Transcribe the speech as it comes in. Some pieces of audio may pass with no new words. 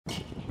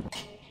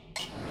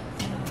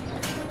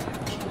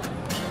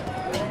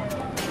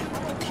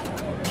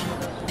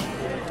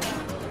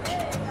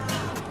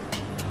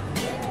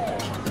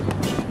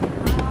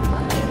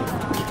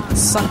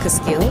soccer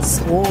skills,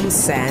 warm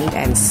sand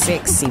and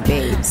sexy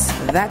babes.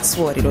 That's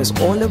what it was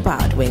all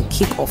about when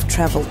KickOff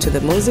traveled to the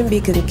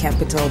Mozambican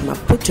capital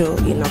Maputo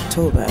in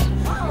October.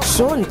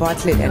 Shaun,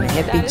 Bartlett and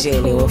Happy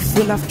Jele were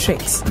full of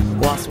tricks,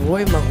 whilst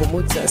Rooi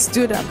Mahamutsa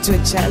stood up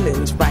to a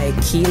challenge by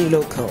a keen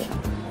local.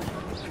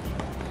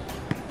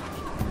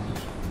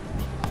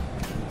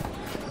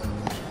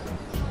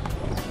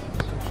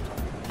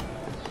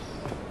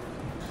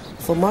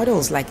 For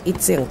models like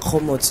Itse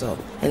Nkomoto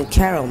and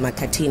Carol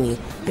Makatini,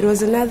 it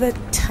was another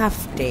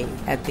tough day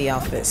at the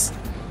office.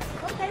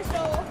 Okay,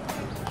 so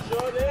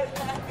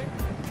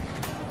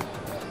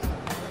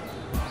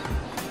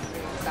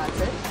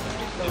started.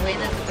 The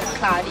weather's a bit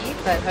cloudy,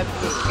 but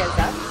hopefully it gets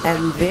up.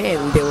 And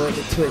then there were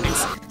the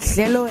twins,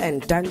 Hlelo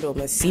and Dando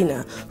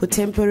Masina, who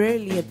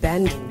temporarily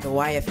abandoned the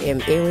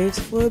YFM airwaves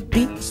for a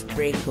beach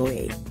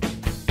breakaway.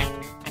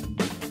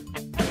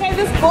 Okay,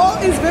 this ball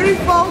is very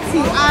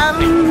faulty.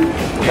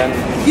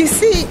 You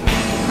see,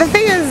 the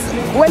thing is,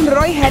 when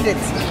Rooi had it,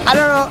 I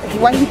don't know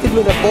what he did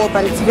with the ball,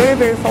 but it's very,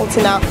 very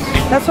faulty now.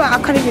 That's why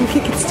I can't even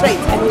kick it straight.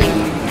 I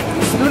mean,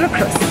 it's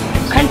ludicrous.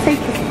 Can't take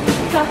it.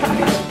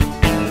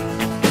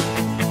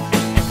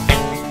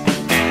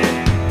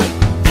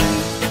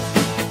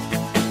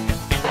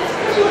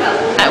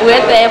 We're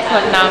at the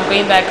airport now. I'm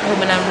going back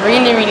home and I'm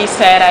really, really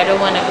sad. I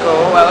don't want to go.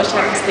 I wish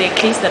I could stay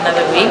at least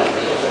another week.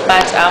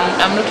 But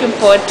I'm looking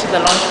forward to the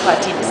launch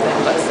party in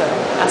December, so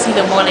I'll see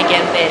them all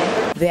again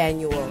then. The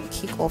annual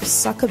KickOff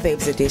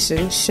SoccerBabes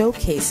edition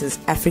showcases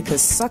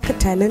Africa's soccer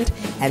talent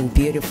and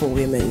beautiful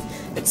women.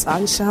 It's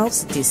on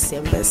shelves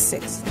December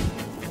 6th.